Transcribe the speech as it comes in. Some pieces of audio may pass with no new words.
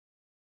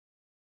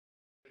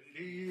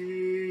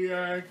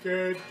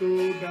que tú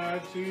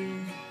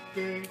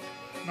naciste,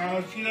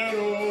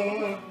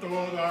 nacieron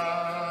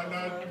todas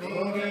las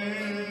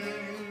flores.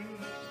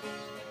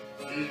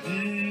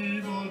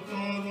 Vivimos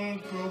todos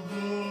con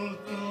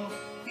gusto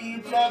y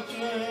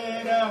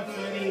placer a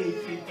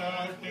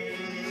felicitarte.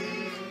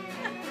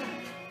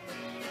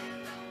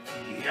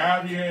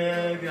 Ya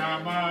viene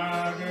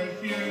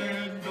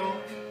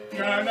amaneciendo,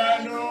 ya la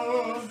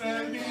luz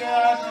del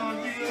día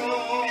nos dio.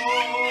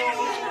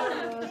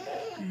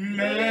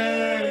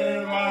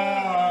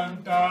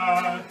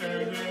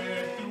 Levántate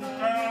de tu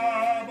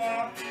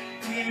cama,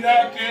 mira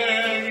que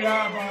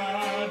ya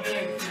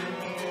amaneció.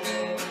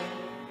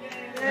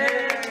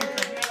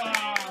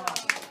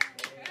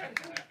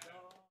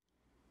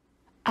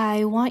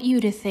 I want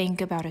you to think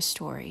about a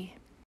story.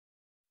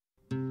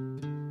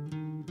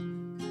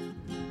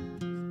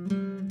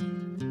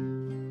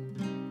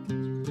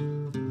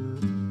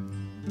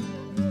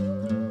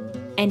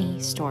 Any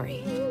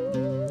story.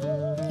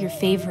 Your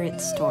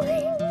favorite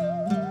story.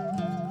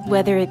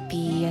 Whether it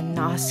be an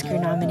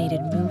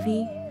Oscar-nominated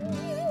movie,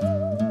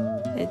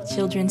 a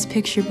children's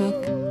picture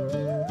book,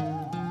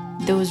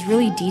 those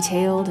really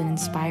detailed and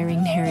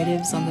inspiring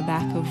narratives on the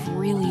back of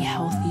really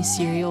healthy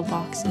cereal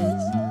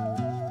boxes.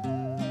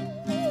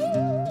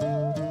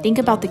 Think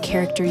about the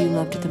character you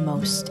loved the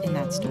most in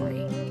that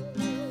story.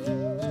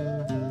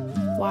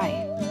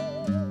 Why?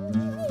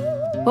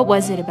 What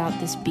was it about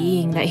this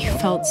being that you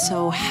felt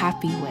so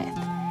happy with,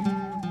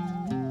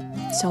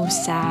 so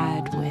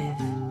sad with,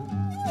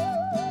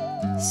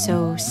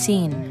 so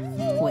seen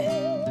with?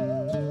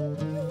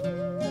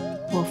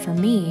 Well, for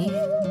me,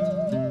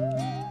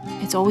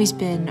 it's always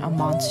been a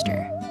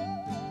monster.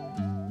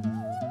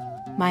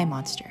 My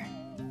monster.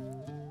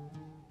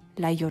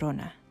 La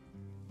Llorona.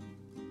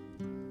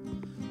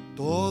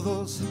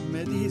 Todos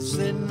me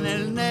dicen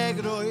el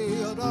negro y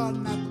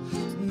Llorona,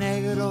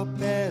 negro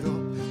pero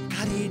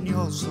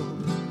cariñoso.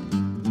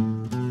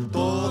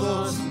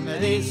 Todos me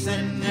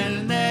dicen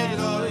el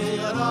negro y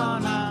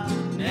Llorona,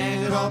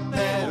 negro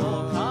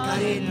pero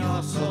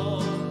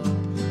cariñoso.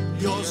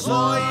 Yo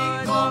soy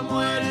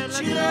como el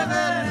chile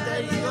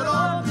verde y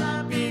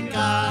Llorona,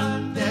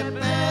 picante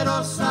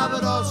pero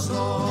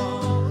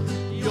sabroso.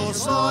 Yo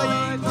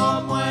soy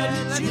como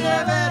el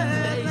chile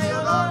verde y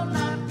Llorona,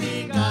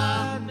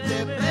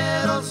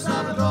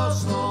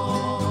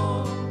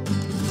 sabroso.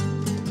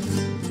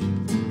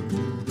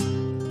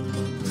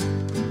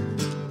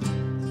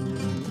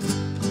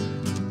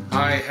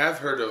 I have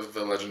heard of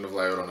the legend of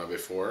La Llorona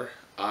before.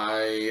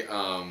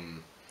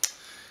 I'm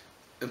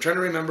trying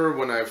to remember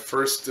when it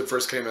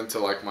first came into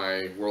like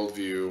my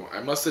worldview.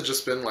 I must have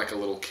just been like a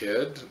little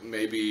kid,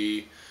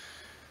 maybe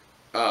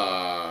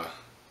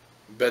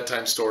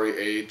bedtime story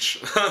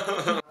age.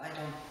 I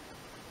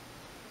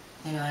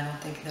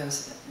don't think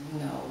there's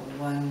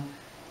one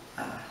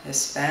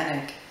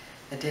Hispanic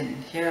that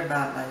didn't hear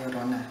about La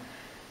Llorona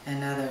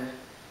and other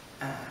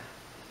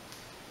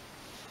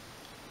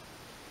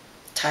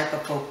type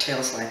of folk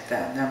tales like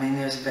that. I mean,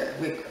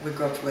 we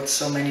grew up with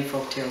so many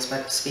folk tales,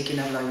 but speaking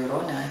of La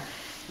Llorona,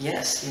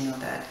 yes,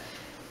 that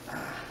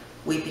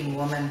weeping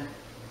woman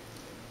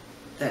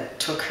that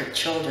took her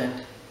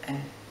children, and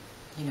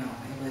it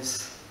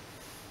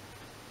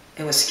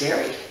was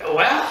scary.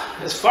 Well,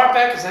 as far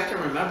back as I can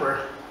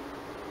remember,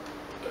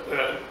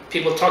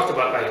 people talked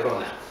about La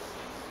Llorona.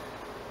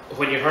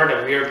 When you heard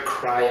a weird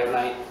cry at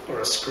night or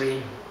a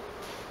scream,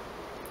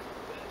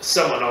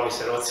 someone always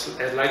said, "Oh, it's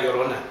La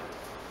Llorona."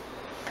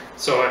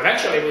 So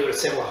eventually we would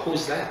say, "Well,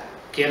 who's that?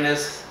 ¿Quién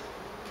es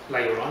La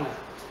Llorona?"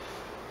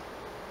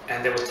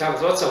 And they would tell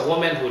us, "Oh, it's a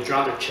woman who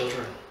drowned her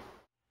children."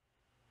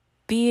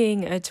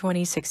 Being a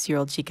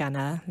 26-year-old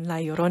Chicana, La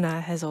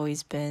Llorona has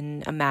always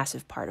been a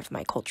massive part of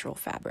my cultural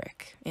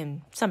fabric,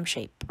 in some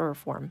shape or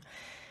form.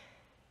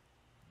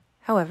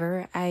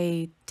 However,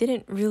 I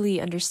didn't really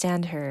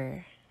understand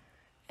her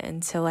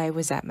until I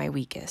was at my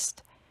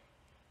weakest.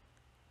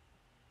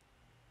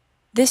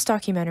 This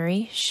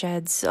documentary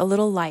sheds a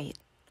little light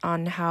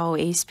on how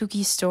a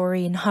spooky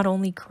story not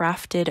only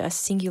crafted a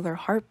singular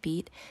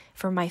heartbeat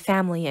for my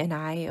family and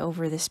I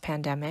over this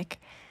pandemic,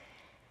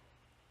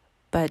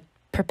 but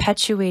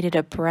perpetuated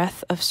a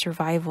breath of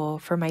survival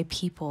for my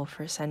people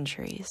for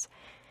centuries.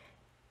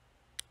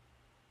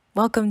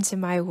 Welcome to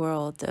my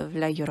world of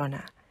La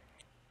Llorona.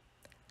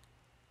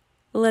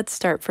 Let's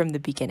start from the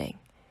beginning.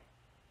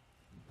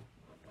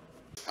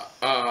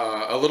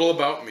 A little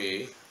about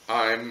me.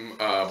 I'm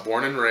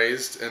born and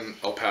raised in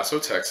El Paso,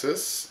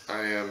 Texas.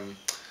 I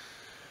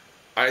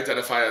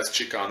identify as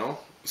Chicano,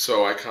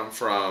 so I come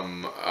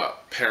from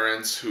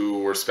parents who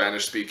were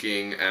Spanish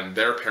speaking, and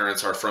their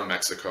parents are from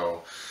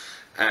Mexico.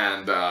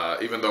 And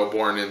even though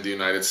born in the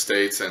United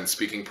States and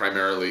speaking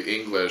primarily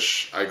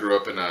English, I grew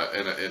up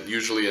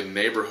usually in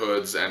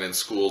neighborhoods and in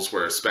schools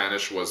where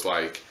Spanish was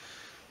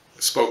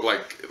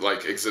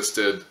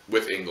existed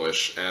with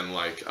English, and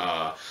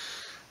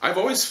I've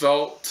always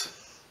felt,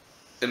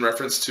 in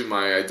reference to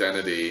my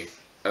identity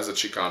as a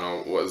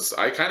Chicano,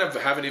 I kind of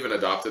haven't even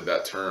adopted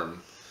that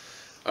term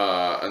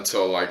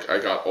until I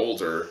got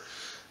older.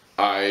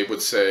 I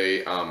would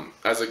say,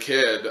 as a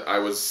kid, I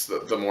was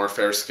the more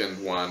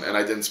fair-skinned one, and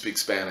I didn't speak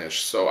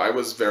Spanish, so I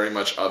was very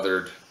much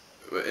othered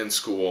in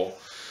school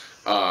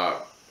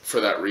for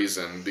that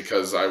reason,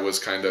 because I was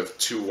kind of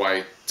too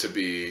white to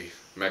be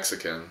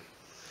Mexican.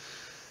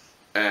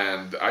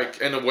 And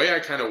in a way, I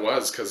kind of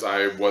was, because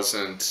I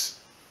wasn't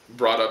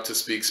brought up to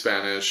speak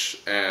Spanish,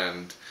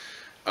 and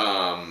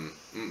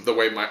the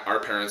way our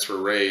parents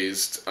were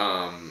raised,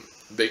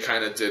 they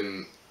kind of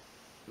didn't.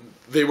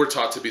 They were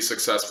taught to be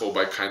successful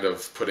by kind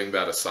of putting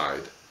that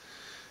aside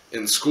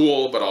in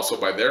school, but also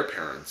by their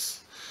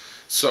parents.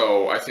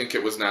 So I think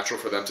it was natural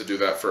for them to do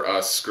that for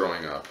us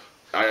growing up.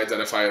 I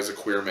identify as a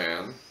queer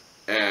man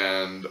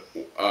and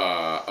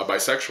a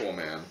bisexual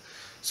man.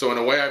 So in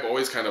a way, I've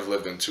always kind of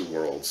lived in two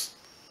worlds.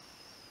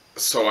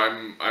 So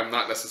I'm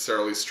not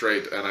necessarily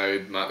straight, and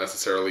I'm not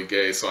necessarily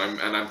gay. So I'm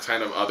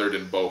kind of othered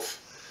in both.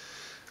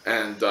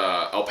 And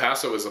El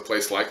Paso is a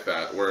place like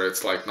that, where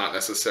it's like not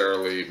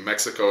necessarily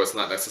Mexico, it's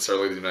not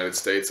necessarily the United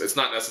States, it's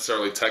not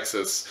necessarily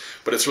Texas,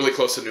 but it's really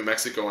close to New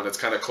Mexico, and it's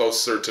kind of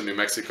closer to New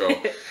Mexico.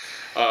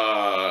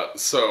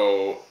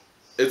 So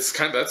it's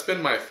that's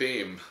been my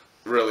theme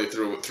really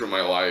through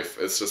my life.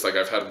 It's just like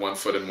I've had one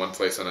foot in one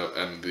place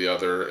and the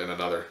other in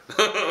another.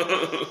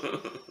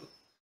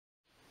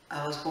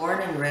 I was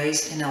born and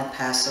raised in El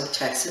Paso,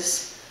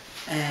 Texas,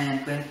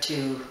 and went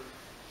to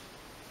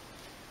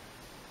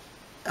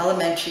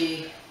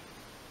elementary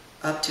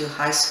up to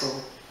high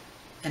school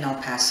in El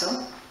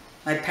Paso.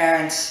 My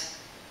parents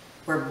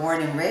were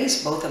born and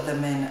raised, both of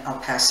them in El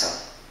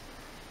Paso.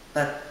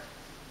 But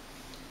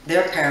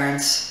their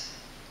parents,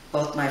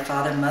 both my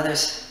father and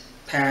mother's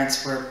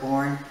parents, were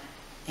born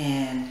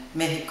in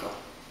Mexico.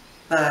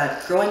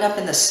 But growing up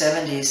in the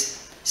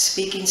 70s,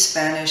 speaking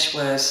Spanish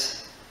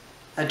was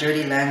a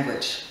dirty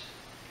language.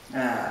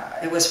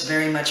 It was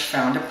very much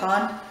frowned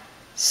upon.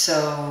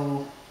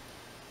 So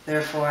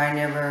therefore I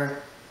never,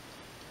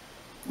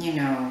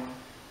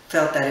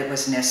 felt that it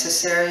was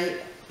necessary,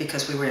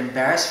 because we were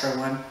embarrassed for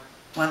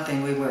one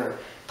thing. We were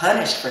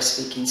punished for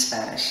speaking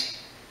Spanish.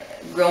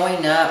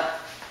 Growing up,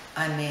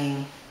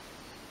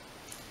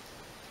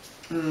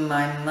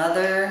 my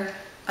mother,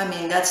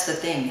 that's the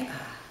thing,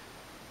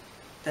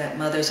 that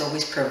mothers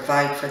always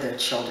provide for their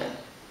children.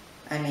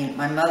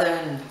 My mother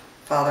and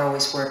father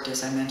always worked,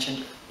 as I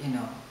mentioned,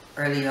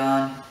 early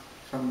on,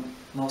 from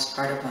most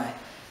part of my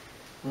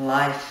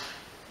life,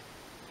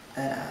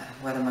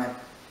 whether my,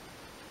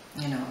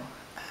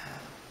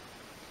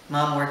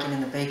 mom working in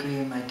the bakery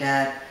and my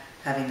dad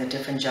having the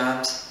different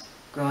jobs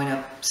growing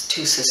up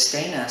to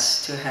sustain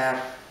us, to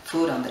have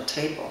food on the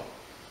table.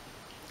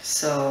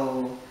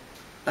 So,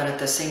 but at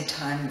the same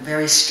time, a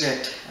very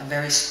strict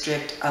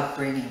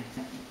upbringing.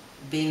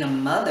 Being a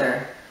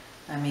mother,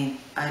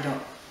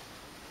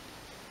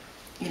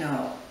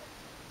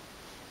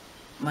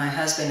 my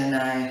husband and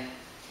I,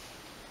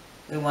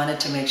 we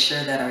wanted to make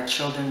sure that our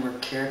children were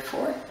cared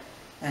for,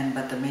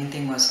 but the main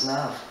thing was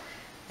love.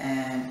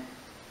 And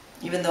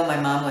even though my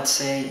mom would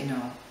say,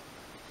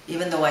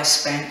 even though I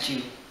spanked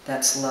you,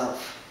 that's love.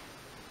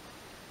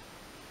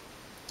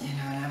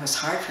 And it was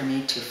hard for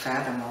me to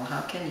fathom, well,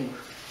 how can you,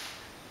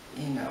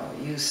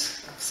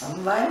 use some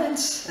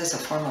violence as a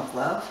form of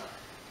love?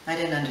 I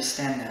didn't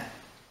understand that.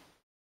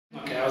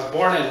 Okay, I was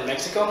born in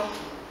Mexico,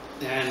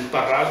 in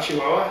Parral,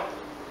 Chihuahua,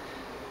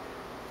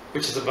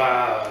 which is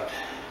about,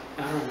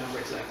 I don't remember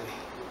exactly,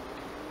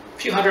 a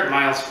few hundred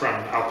miles from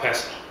El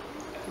Paso,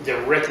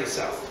 directly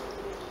south.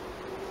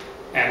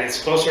 And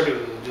it's closer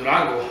to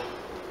Durango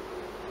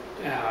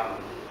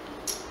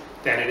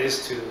than it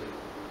is to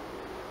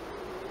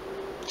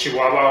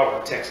Chihuahua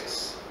or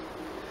Texas.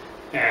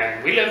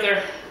 And we lived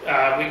there.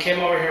 We came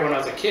over here when I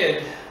was a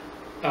kid.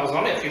 I was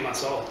only a few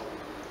months old,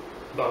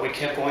 but we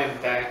kept going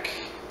back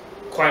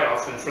quite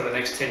often for the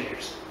next 10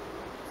 years.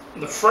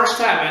 The first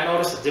time I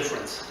noticed a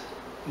difference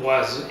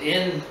was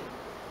in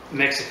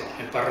Mexico,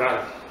 in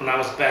Parral, when I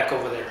was back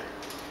over there.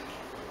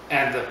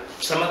 And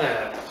some of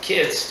the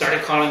kids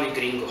started calling me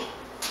gringo.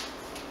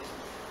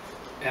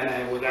 And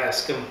I would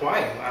ask them, why?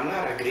 I'm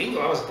not a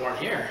gringo, I was born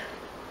here,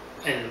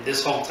 in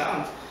this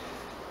hometown.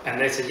 And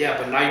they said, yeah,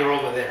 but now you're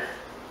over there.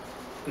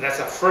 And that's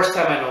the first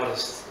time I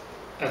noticed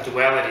a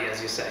duality,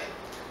 as you say.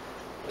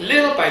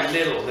 Little by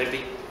little,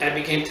 I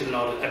began to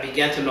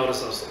notice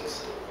those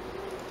things.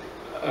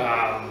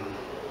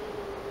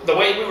 The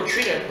way we were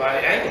treated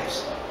by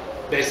Anglos,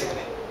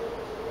 basically.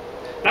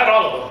 Not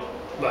all of them,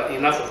 but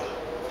enough of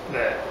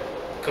them.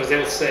 Because they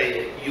would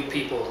say, you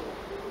people,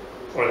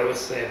 or they would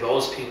say,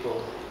 those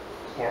people,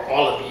 or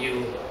all of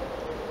you,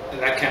 and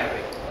that kind of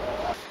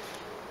thing.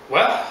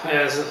 Well,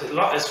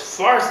 as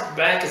far as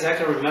back as I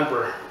can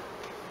remember,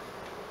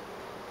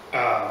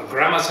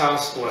 Grandma's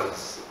house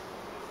was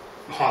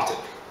haunted.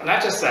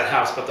 Not just that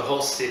house, but the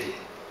whole city.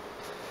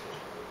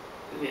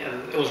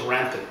 It was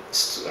rampant,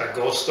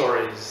 ghost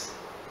stories,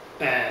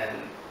 and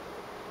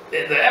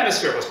the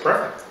atmosphere was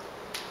perfect.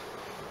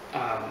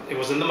 It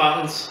was in the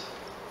mountains,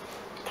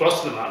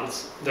 close to the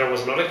mountains. There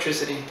was no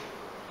electricity,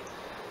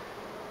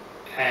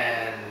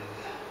 and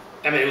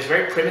it was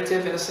very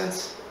primitive in a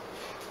sense.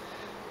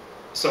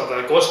 So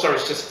the ghost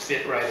stories just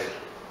fit right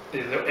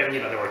in. And,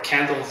 there were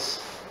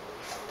candles.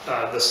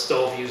 The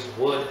stove used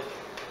wood.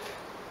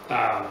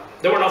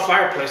 There were no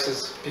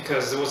fireplaces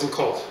because it wasn't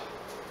cold.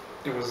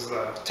 It was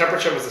the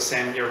temperature was the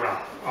same year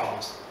round,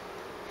 almost.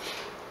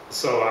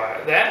 So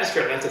the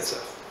atmosphere lent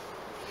itself.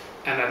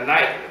 And at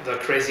night, the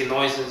crazy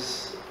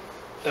noises,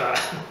 the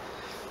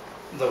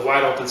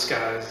wide open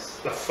skies,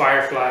 the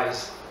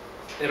fireflies,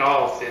 it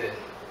all fitted.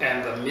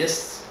 And the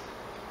mist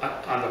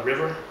on the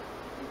river.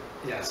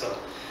 Yeah, so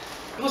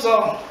it was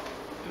all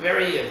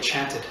very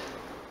enchanted.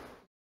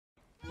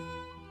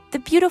 The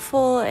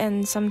beautiful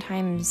and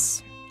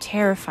sometimes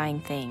terrifying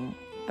thing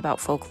about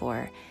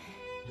folklore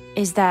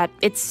is that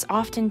it's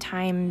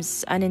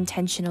oftentimes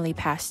unintentionally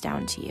passed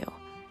down to you.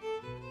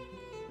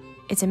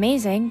 It's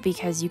amazing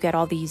because you get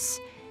all these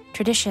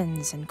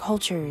traditions and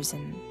cultures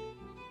and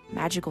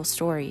magical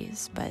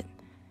stories, but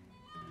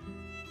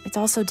it's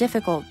also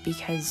difficult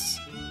because,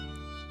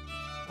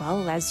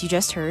 well, as you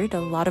just heard,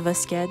 a lot of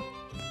us get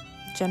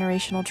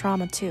generational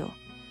trauma too.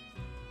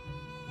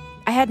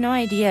 I had no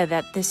idea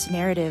that this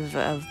narrative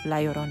of La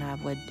Llorona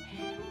would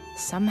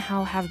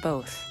somehow have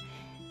both.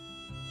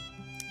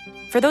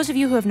 For those of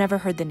you who have never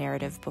heard the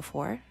narrative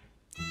before,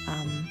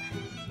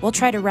 we'll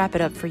try to wrap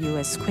it up for you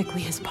as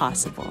quickly as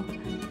possible,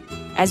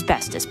 as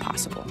best as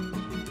possible.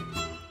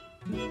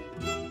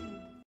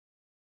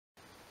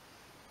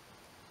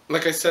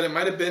 Like I said, it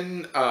might have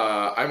been,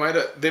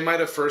 they might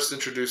have first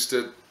introduced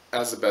it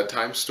as a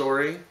bedtime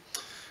story.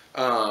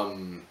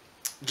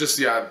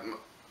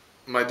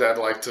 My dad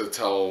liked to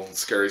tell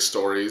scary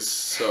stories,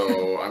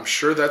 so I'm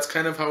sure that's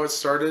kind of how it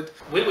started.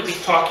 We would be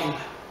talking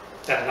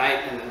that night,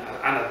 and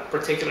on a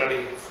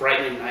particularly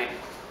frightening night,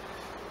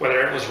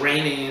 whether it was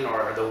raining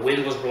or the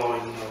wind was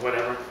blowing or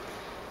whatever.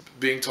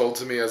 Being told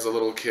to me as a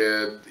little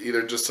kid,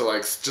 either just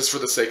for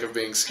the sake of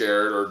being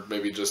scared, or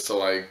maybe just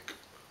to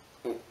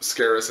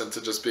scare us into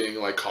just being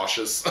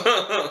cautious.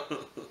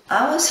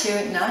 I was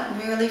hearing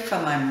not really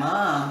from my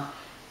mom.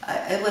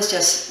 It was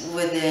just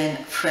within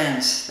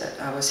friends that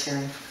I was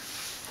hearing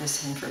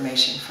this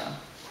information from.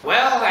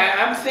 Well,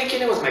 I'm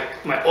thinking it was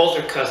my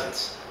older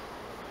cousins.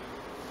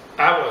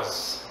 I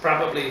was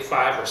probably 4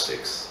 or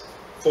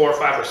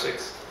 5 or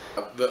 6.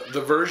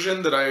 The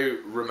version that I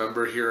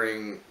remember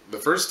hearing the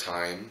first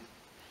time,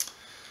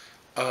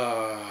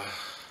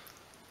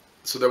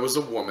 so there was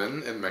a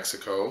woman in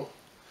Mexico,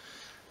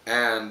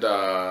 and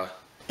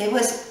it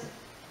was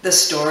the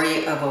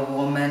story of a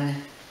woman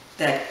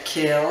that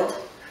killed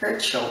her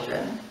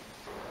children.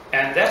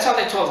 And that's how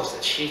they told us,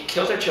 that she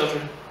killed her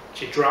children,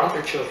 she drowned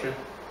her children.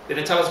 They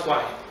didn't tell us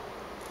why.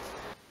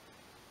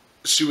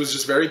 She was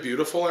just very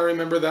beautiful, I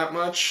remember that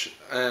much.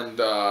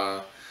 And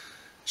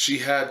she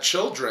had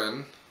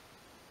children,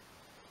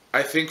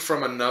 I think,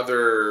 from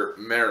another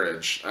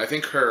marriage. I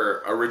think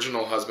her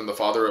original husband, the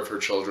father of her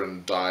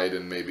children, died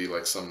in maybe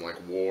some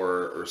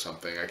war or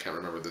something. I can't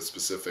remember the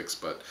specifics,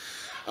 but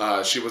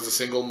she was a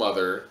single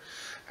mother.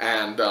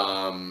 And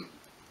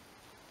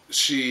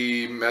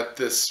she met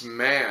this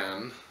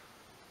man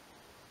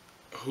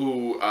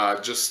who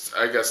just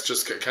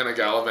kind of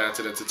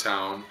gallivanted into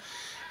town,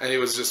 and he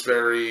was just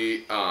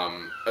very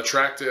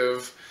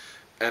attractive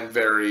and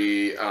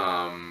very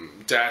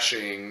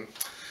dashing.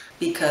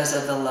 Because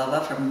of the love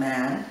of her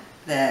man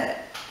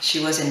that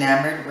she was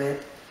enamored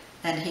with,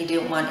 and he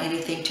didn't want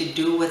anything to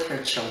do with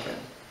her children.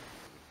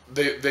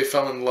 They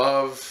fell in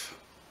love,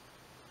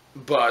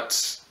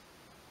 but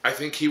I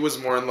think he was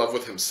more in love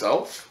with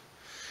himself.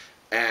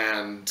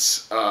 And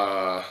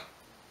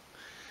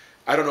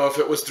I don't know if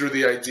it was through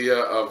the idea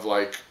of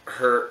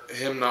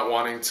him not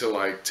wanting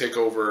to take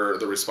over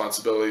the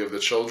responsibility of the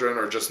children,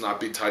 or just not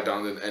be tied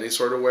down in any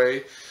sort of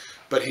way,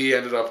 but he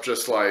ended up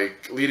just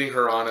leading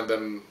her on, and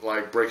then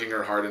breaking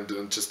her heart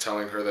and just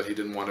telling her that he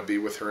didn't want to be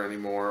with her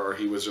anymore, or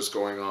he was just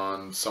going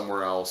on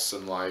somewhere else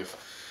in life,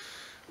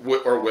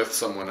 or with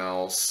someone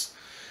else.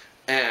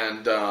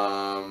 And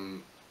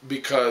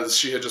because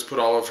she had just put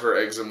all of her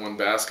eggs in one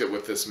basket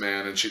with this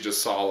man, and she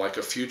just saw a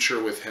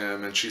future with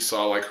him, and she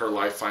saw her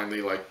life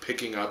finally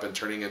picking up and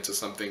turning into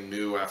something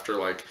new after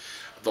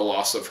the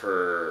loss of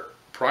her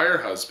prior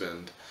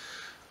husband,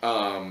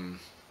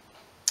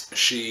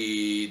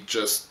 she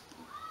just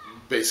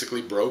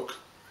basically broke.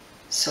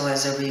 So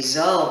as a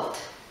result,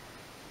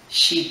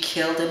 she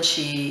killed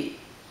him.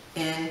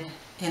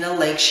 In a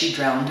lake, she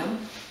drowned him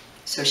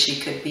so she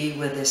could be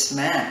with this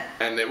man.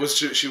 And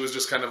she was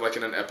just kind of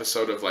in an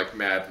episode of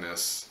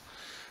madness.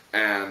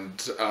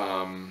 And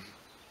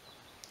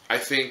I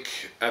think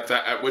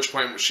at which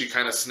point she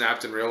kind of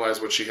snapped and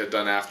realized what she had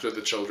done after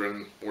the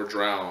children were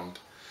drowned.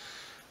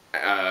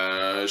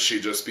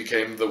 She just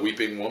became the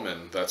weeping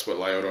woman. That's what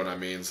La Llorona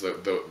means.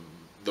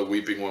 The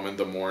weeping woman,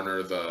 the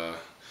mourner, the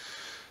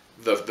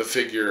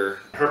figure.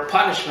 Her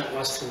punishment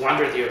was to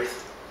wander the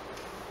earth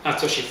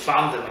until she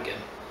found them again.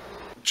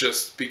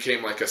 Just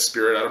became a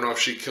spirit. I don't know if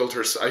she killed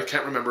herself. I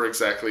can't remember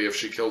exactly if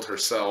she killed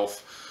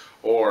herself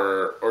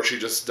or she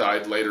just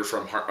died later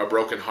from a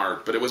broken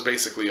heart, but it was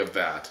basically of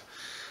that.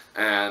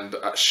 And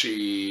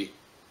she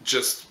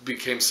just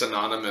became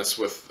synonymous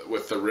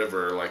with the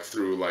river,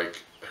 through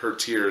her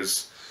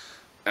tears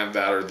and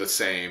that are the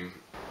same.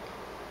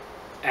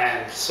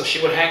 And so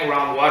she would hang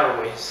around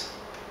waterways,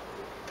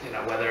 you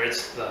know, whether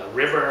it's the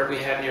river we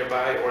had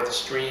nearby or the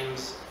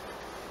streams.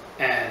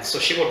 And so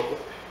she would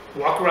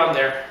walk around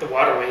there, the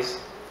waterways,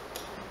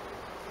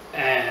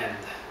 and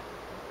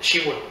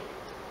she would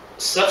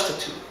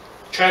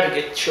try to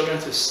get children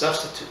to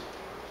substitute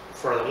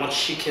for the ones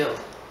she killed.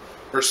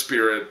 Her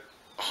spirit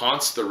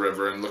haunts the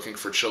river and looking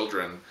for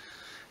children.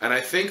 And I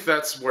think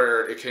that's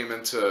where it came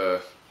into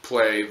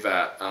play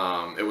that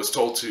it was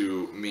told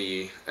to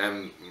me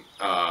and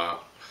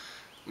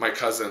my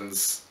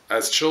cousins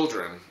as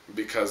children,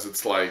 because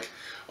it's like,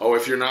 oh,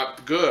 if you're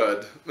not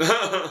good,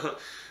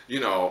 you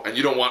know, and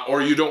you don't want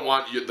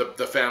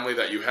the family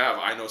that you have.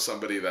 I know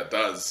somebody that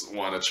does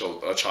want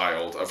a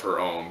child of her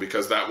own,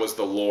 because that was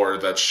the lore,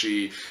 that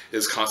she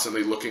is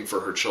constantly looking for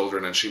her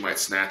children and she might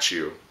snatch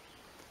you.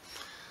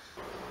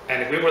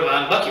 And if we were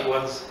the unlucky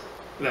ones,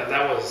 then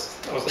that was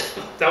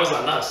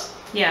on us.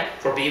 Yeah.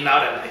 For being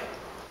out at night.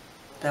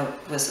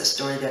 That was the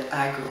story that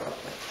I grew up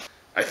with.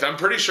 I'm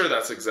pretty sure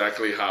that's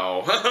exactly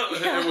how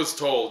it was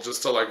told,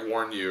 just to like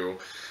warn you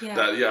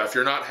that, yeah, if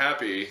you're not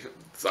happy,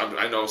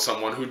 I know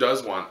someone who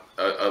does want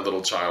a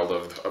little child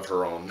of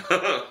her own.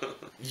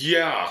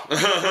 Yeah.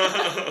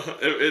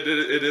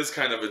 It is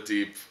kind of a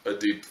deep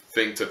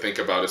thing to think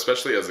about,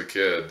 especially as a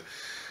kid.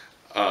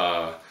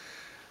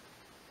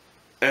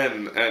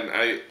 And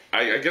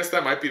I guess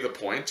that might be the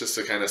point, just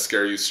to kind of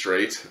scare you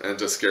straight and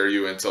to scare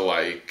you into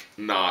like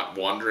not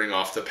wandering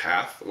off the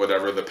path,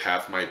 whatever the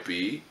path might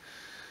be.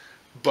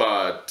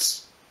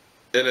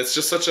 And it's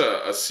just such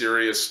a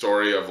serious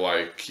story of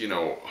like, you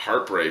know,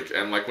 heartbreak.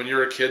 And like when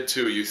you're a kid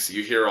too,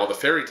 you hear all the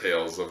fairy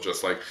tales of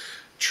just like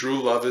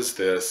true love is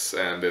this,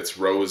 and it's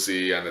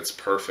rosy and it's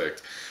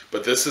perfect.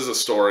 But this is a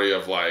story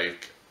of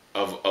like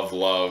of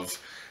love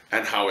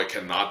and how it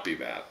cannot be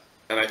that.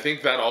 And I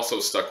think that also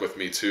stuck with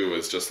me too,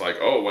 is just like,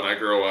 oh, when I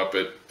grow up,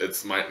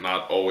 it might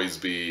not always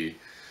be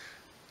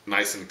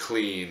nice and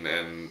clean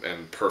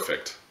and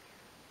perfect.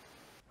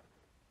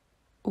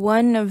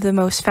 One of the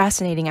most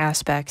fascinating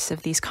aspects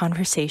of these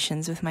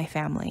conversations with my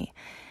family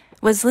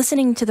was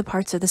listening to the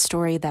parts of the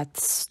story that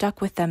stuck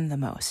with them the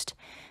most.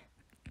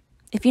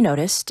 If you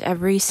noticed,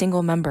 every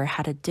single member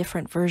had a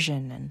different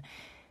version and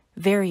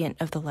variant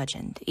of the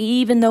legend,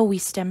 even though we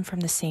stem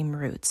from the same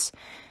roots.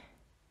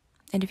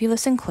 And if you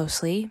listen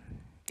closely,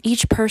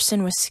 each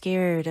person was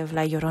scared of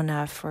La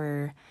Llorona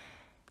for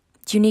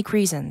unique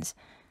reasons.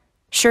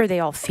 Sure, they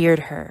all feared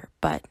her,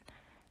 but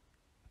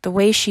the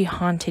way she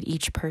haunted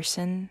each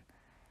person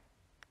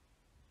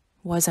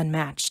was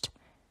unmatched.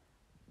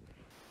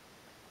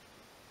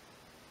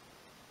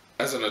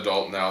 As an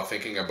adult now,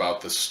 thinking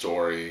about the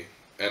story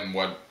and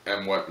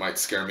what might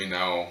scare me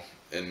now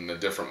in a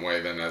different way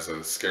than as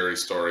a scary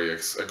story,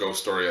 a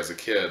ghost story as a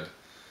kid,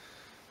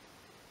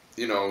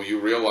 you know,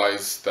 you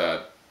realize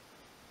that,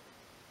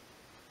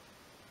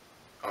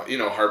 you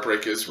know,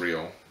 heartbreak is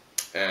real,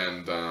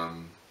 and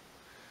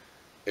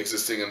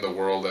existing in the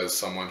world as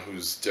someone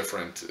who's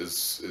different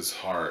is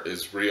hard,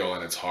 is real,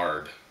 and it's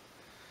hard.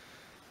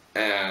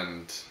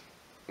 And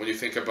when you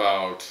think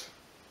about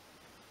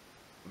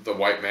the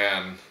white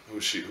man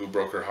who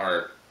broke her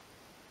heart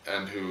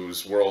and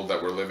whose world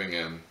that we're living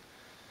in,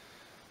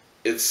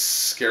 it's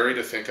scary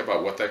to think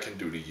about what that can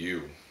do to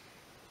you.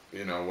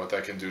 You know, what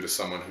that can do to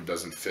someone who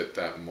doesn't fit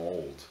that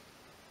mold.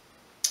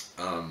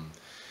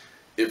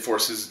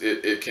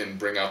 It can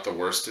bring out the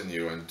worst in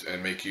you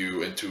and make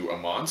you into a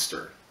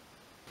monster.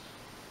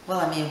 Well,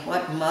 I mean,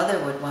 what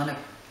mother would want to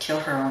kill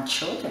her own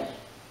children?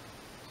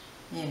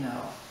 You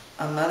know,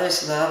 a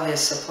mother's love is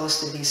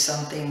supposed to be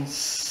something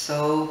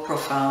so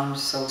profound,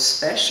 so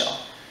special.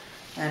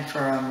 And for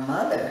a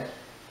mother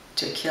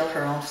to kill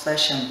her own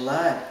flesh and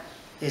blood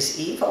is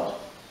evil.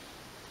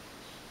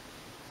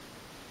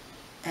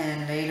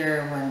 And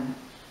later, when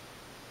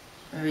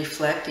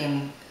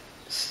reflecting,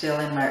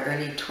 still in my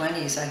early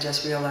 20s, I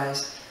just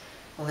realized,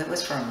 well, it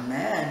was for a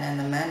man, and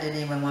the man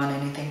didn't even want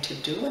anything to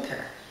do with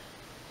her.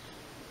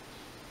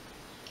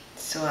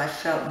 So I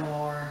felt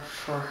more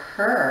for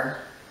her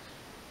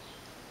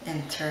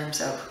in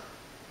terms of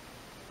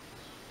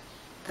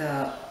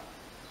to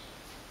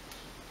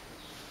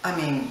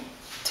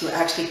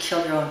actually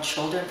kill your own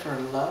children for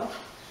love,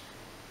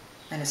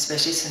 and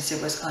especially since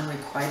it was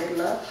unrequited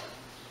love.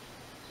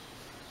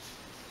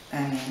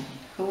 I mean,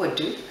 who would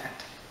do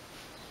that?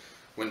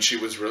 When she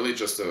was really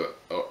just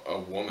a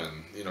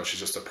woman, you know, she's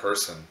just a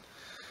person.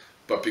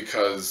 But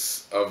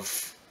because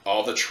of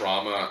all the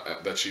trauma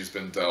that she's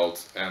been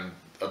dealt and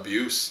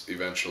abuse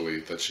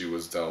eventually that she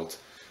was dealt,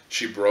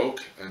 she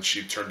broke and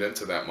she turned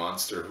into that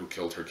monster who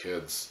killed her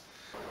kids.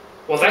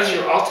 Well, that's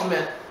your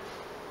ultimate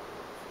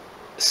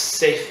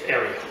safe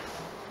area.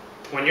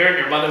 When you're in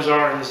your mother's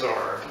arms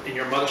or in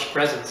your mother's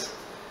presence,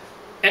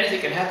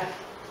 anything can happen.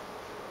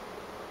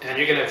 And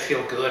you're going to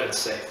feel good and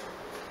safe.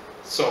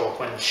 So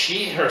when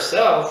she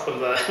herself, when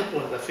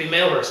the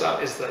female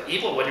herself is the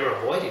evil one you're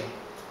avoiding,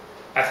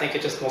 I think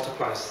it just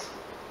multiplies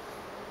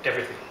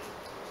everything.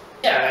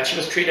 Yeah, and she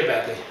was treated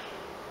badly.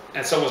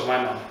 And so was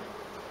my mom.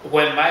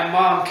 when my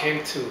mom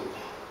came to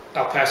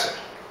El Paso,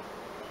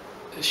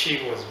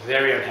 she was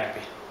very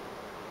unhappy.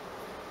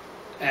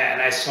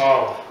 And I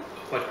saw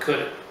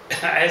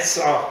I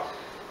saw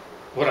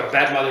what a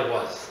bad mother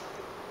was.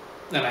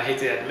 And I hate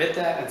to admit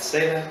that and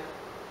say that.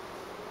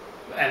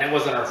 And it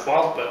wasn't her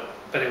fault,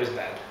 but it was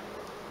bad.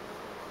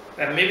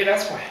 And maybe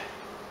that's why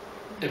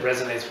it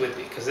resonates with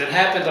me, because it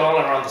happened all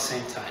around the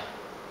same time.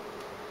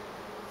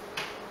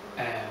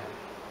 And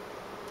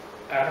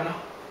I don't know.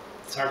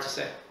 It's hard to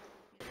say.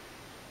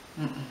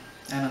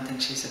 I don't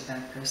think she's a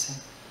bad person.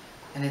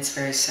 And it's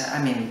very sad.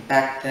 I mean,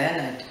 back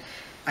then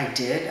I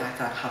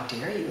thought, how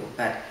dare you?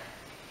 But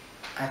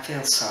I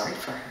feel sorry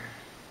for her.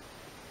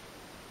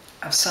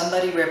 Of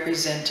somebody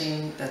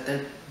representing that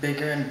they're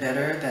bigger and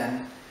better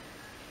than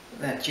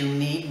that you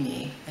need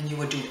me and you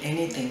would do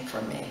anything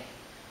for me.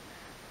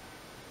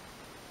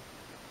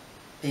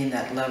 Being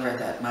that lover,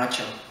 that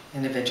macho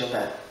individual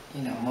that,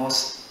 you know,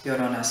 most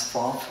Lloronas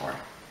fall for.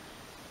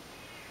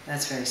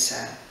 That's very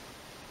sad.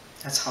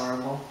 That's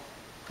horrible.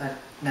 But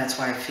that's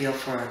why I feel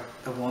for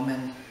the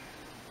woman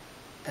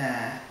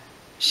that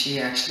she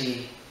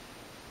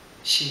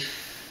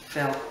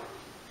felt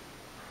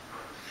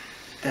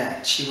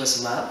that she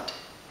was loved,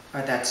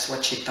 or that's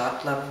what she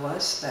thought love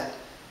was, that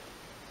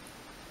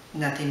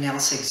nothing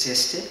else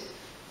existed.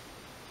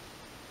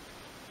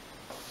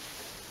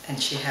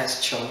 And she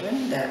has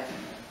children that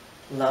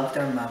love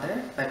their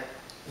mother, but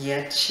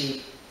yet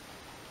she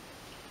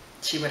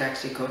would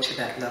actually go to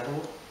that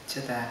level,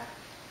 to that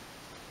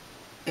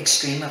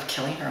extreme of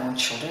killing her own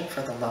children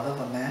for the love of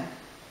a man.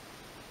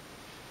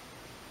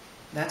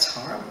 That's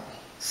horrible.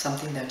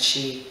 Something that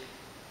she,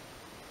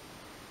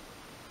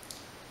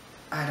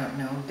 I don't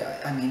know,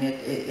 I mean,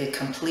 it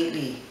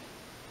completely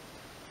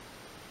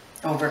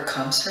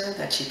overcomes her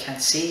that she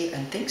can't see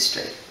and think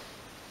straight.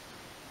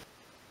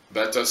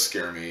 That does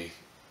scare me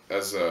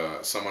as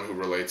someone who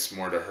relates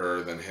more to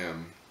her than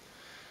him.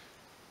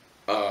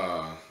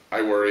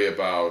 I worry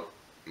about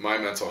my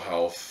mental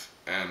health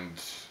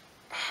and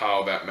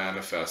how that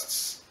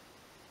manifests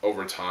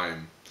over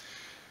time,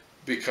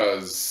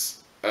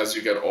 because as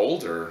you get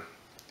older,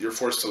 you're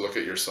forced to look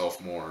at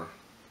yourself more,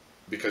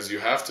 because you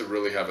have to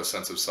really have a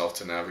sense of self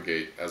to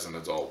navigate as an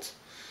adult.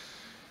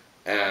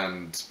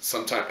 And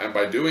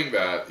by doing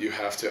that, you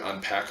have to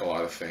unpack a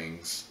lot of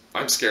things.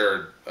 I'm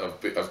scared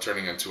of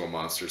turning into a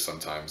monster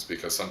sometimes,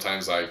 because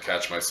sometimes I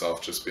catch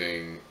myself just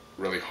being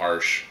really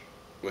harsh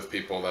with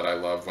people that I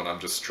love when I'm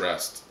just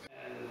stressed.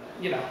 And,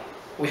 you know,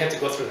 we had to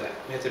go through that.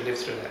 We had to live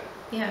through that.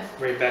 Yeah.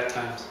 Very bad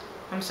times.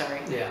 I'm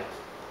sorry. Yeah.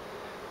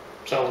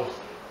 So,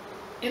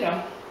 you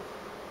know,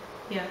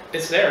 Yeah.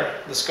 it's there.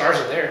 The scars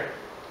are there.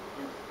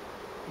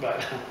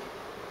 But,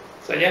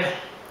 so yeah.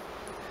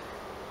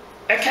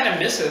 I kind of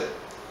miss it.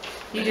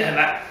 You do?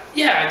 And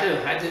yeah, I do.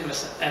 I did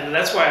miss it. And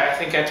that's why I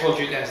think I told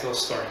you guys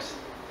those stories.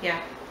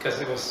 Yeah. Because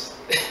it was,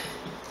 it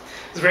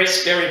was very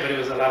scary, but it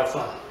was a lot of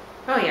fun.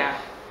 Oh, yeah.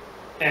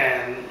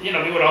 And, you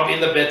know, we would all be in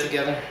the bed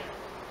together.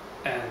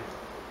 And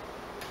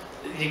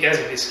you guys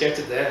would be scared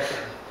to death.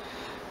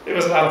 And it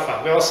was a lot of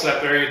fun. We all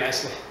slept very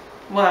nicely.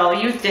 Well,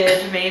 you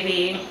did,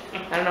 maybe.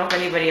 I don't know if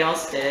anybody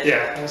else did.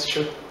 Yeah, that's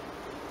true.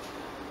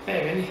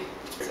 Hey, Vinny.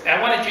 I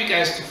wanted you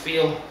guys to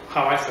feel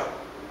how I felt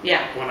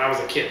Yeah. when I was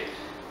a kid.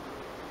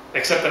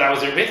 Except that I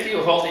was there with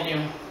you, holding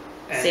you,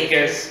 and Safe. you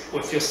guys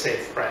would feel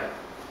safe, right?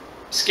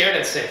 Scared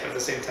and safe at the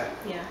same time.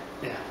 Yeah.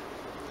 Yeah.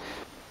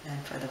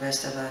 And for the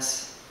rest of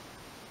us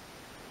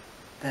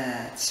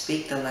that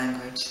speak the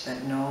language,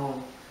 that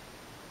know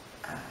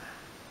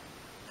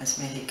as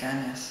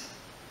Mexicanas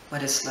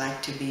what it's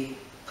like to be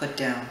put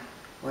down,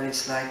 what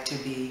it's like to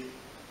be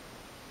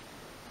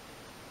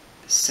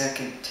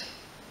second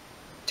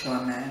to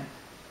a man.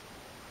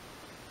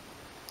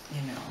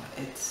 You know,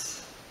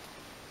 it's,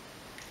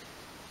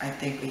 I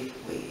think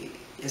we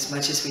as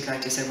much as we'd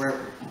like to say we're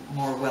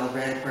more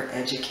well-read, we're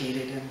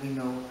educated, and we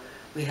know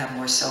we have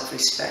more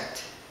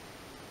self-respect,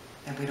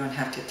 and we don't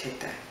have to take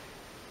that.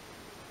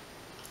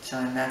 So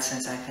in that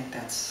sense, I think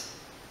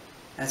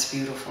that's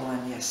beautiful.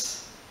 And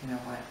yes, you know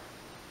what,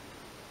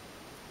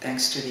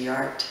 thanks to the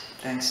art,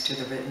 thanks to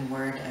the written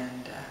word,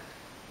 and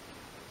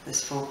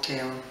this folk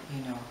tale,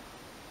 you know,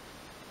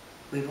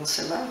 we will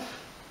survive.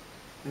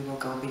 We will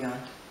go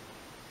beyond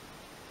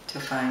to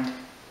find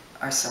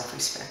our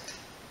self-respect.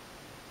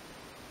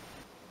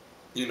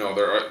 You know,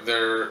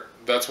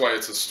 that's why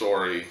it's a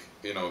story,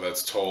 you know,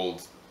 that's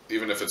told,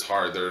 even if it's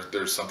hard,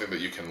 there's something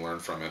that you can learn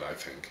from it, I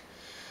think.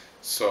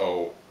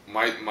 So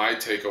my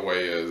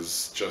takeaway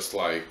is just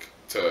like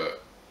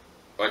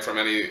from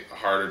any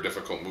hard or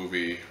difficult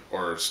movie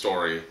or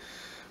story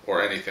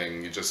or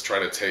anything, you just try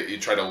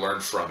to learn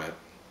from it.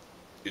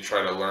 You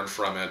try to learn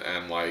from it,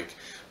 and like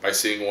by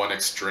seeing one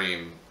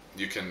extreme,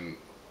 you can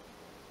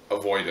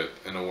avoid it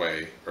in a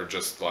way, or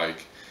just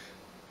like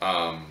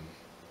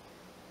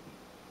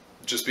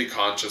just be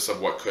conscious of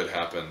what could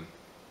happen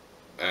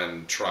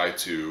and try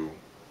to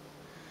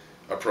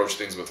approach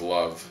things with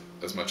love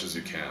as much as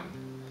you can.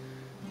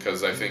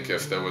 Because I think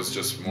if there was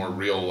just more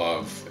real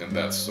love in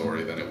that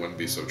story, then it wouldn't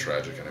be so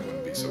tragic and it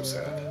wouldn't be so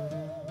sad.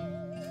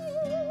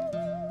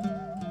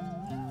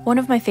 One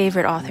of my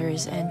favorite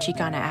authors and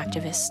Chicana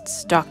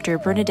activists, Dr.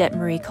 Bernadette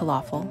Marie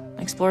Calafel,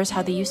 explores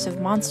how the use of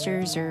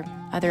monsters or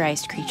other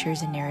iced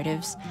creatures in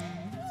narratives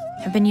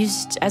have been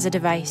used as a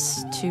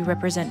device to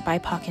represent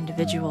BIPOC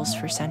individuals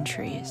for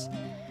centuries.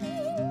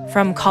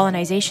 From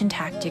colonization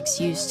tactics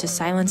used to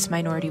silence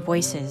minority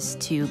voices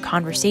to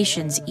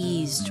conversations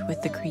eased with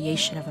the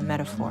creation of a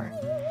metaphor,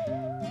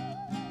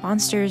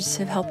 monsters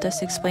have helped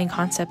us explain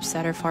concepts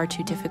that are far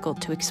too difficult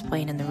to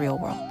explain in the real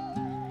world.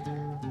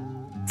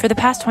 For the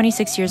past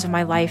 26 years of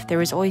my life, there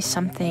was always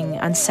something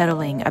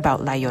unsettling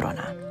about La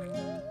Llorona.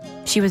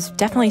 She was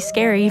definitely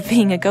scary,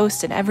 being a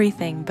ghost and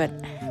everything, but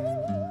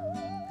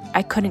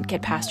I couldn't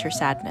get past her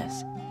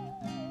sadness.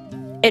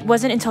 It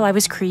wasn't until I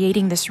was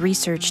creating this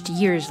research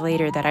years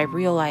later that I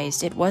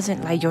realized it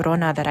wasn't La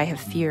Llorona that I have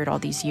feared all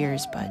these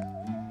years, but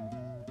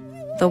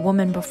the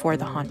woman before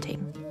the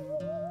haunting.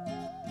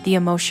 The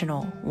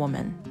emotional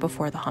woman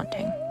before the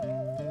haunting.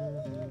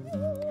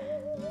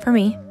 For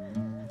me,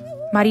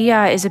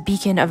 Maria is a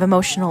beacon of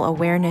emotional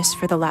awareness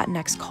for the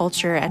Latinx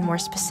culture, and more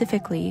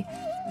specifically,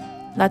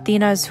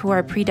 Latinas who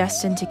are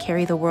predestined to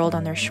carry the world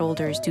on their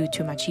shoulders due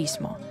to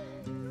machismo.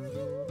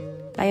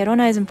 La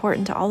Llorona is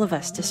important to all of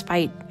us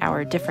despite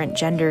our different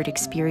gendered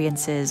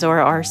experiences or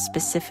our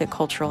specific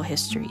cultural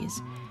histories.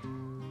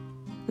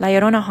 La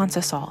Llorona haunts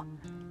us all.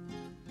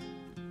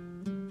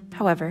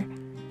 However,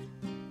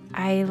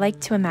 I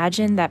like to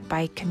imagine that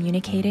by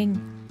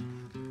communicating,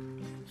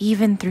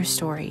 even through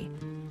story,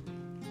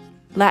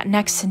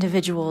 Latinx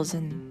individuals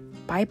and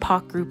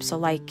BIPOC groups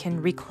alike can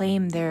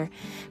reclaim their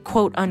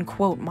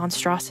quote-unquote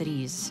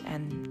monstrosities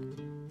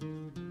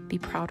and be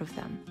proud of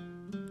them.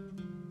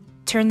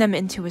 Turn them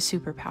into a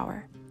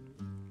superpower.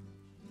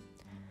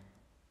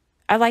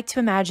 I like to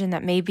imagine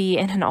that maybe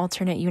in an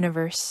alternate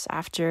universe,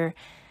 after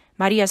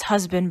Maria's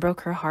husband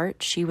broke her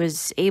heart, she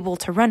was able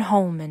to run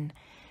home and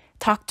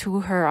talk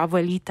to her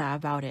abuelita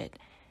about it.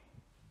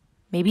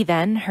 Maybe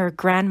then her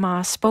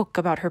grandma spoke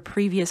about her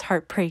previous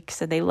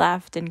heartbreaks and they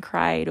laughed and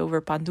cried over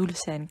pan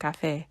dulce and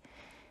café.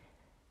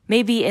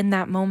 Maybe in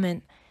that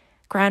moment,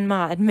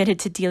 grandma admitted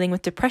to dealing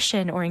with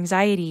depression or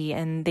anxiety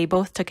and they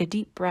both took a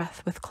deep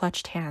breath with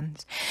clutched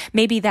hands.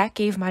 Maybe that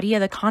gave Maria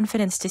the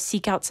confidence to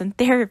seek out some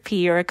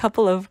therapy or a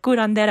couple of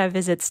curandera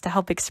visits to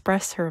help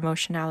express her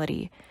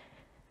emotionality.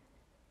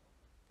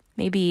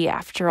 Maybe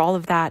after all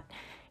of that,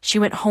 she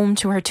went home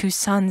to her two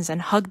sons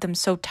and hugged them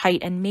so tight,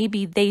 and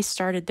maybe they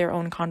started their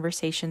own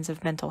conversations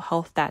of mental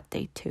health that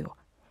day too.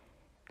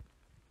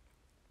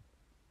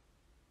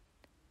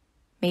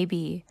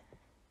 Maybe,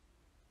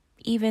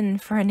 even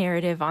for a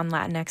narrative on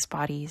Latinx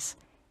bodies,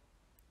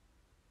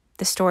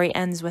 the story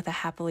ends with a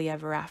happily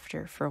ever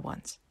after for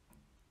once.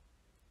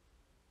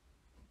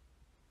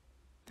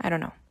 I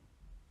don't know.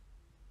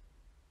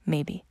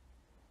 Maybe.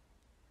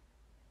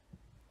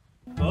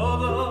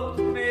 Todos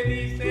me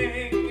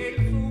dicen que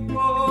él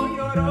supo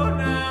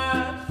Llorona.